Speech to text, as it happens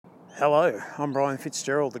Hello, I'm Brian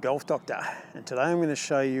Fitzgerald, the Golf Doctor, and today I'm going to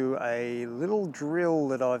show you a little drill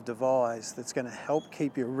that I've devised that's going to help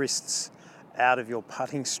keep your wrists out of your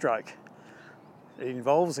putting stroke. It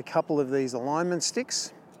involves a couple of these alignment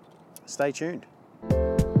sticks. Stay tuned.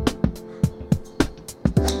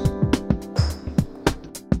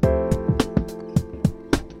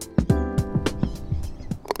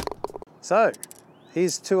 So,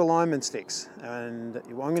 here's two alignment sticks, and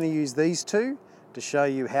I'm going to use these two to show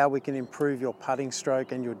you how we can improve your putting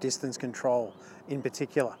stroke and your distance control in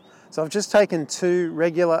particular. So I've just taken two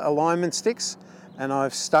regular alignment sticks and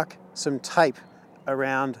I've stuck some tape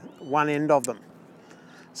around one end of them.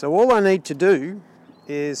 So all I need to do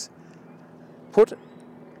is put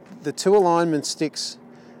the two alignment sticks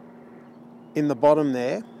in the bottom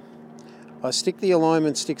there. I stick the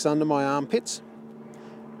alignment sticks under my armpits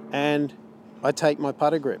and I take my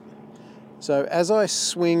putter grip. So as I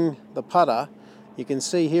swing the putter, you can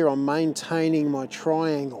see here I'm maintaining my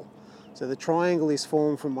triangle. So the triangle is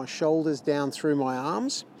formed from my shoulders down through my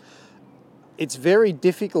arms. It's very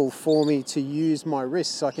difficult for me to use my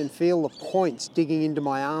wrists. I can feel the points digging into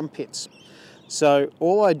my armpits. So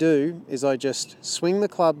all I do is I just swing the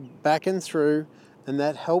club back and through, and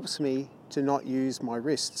that helps me to not use my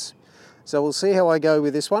wrists. So we'll see how I go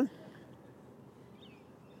with this one.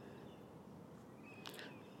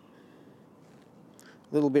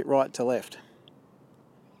 A little bit right to left.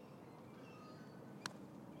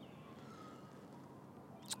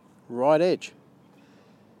 Right edge.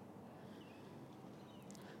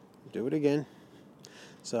 Do it again.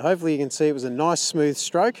 So hopefully you can see it was a nice smooth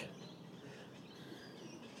stroke.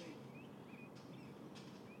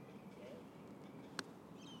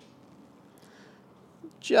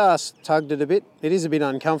 Just tugged it a bit. It is a bit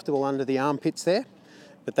uncomfortable under the armpits there,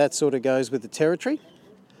 but that sort of goes with the territory.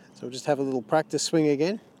 So we'll just have a little practice swing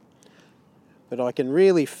again. But I can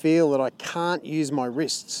really feel that I can't use my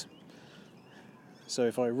wrists. So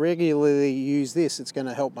if I regularly use this, it's going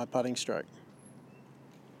to help my putting stroke.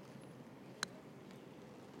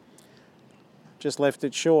 Just left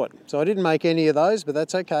it short. So I didn't make any of those, but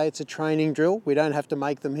that's okay. It's a training drill. We don't have to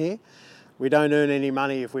make them here. We don't earn any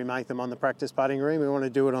money if we make them on the practice putting green. We want to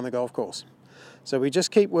do it on the golf course. So we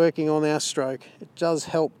just keep working on our stroke. It does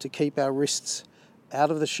help to keep our wrists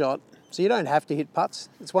out of the shot. So you don't have to hit putts.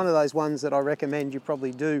 It's one of those ones that I recommend you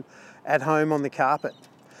probably do at home on the carpet.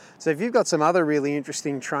 So if you've got some other really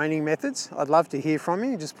interesting training methods, I'd love to hear from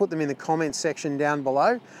you. Just put them in the comments section down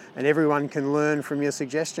below and everyone can learn from your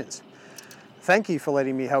suggestions. Thank you for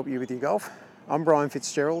letting me help you with your golf. I'm Brian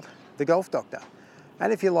Fitzgerald, the Golf Doctor.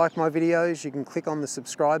 And if you like my videos, you can click on the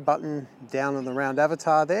subscribe button down on the round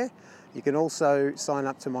avatar there. You can also sign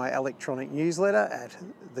up to my electronic newsletter at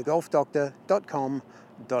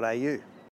thegolfdoctor.com.au.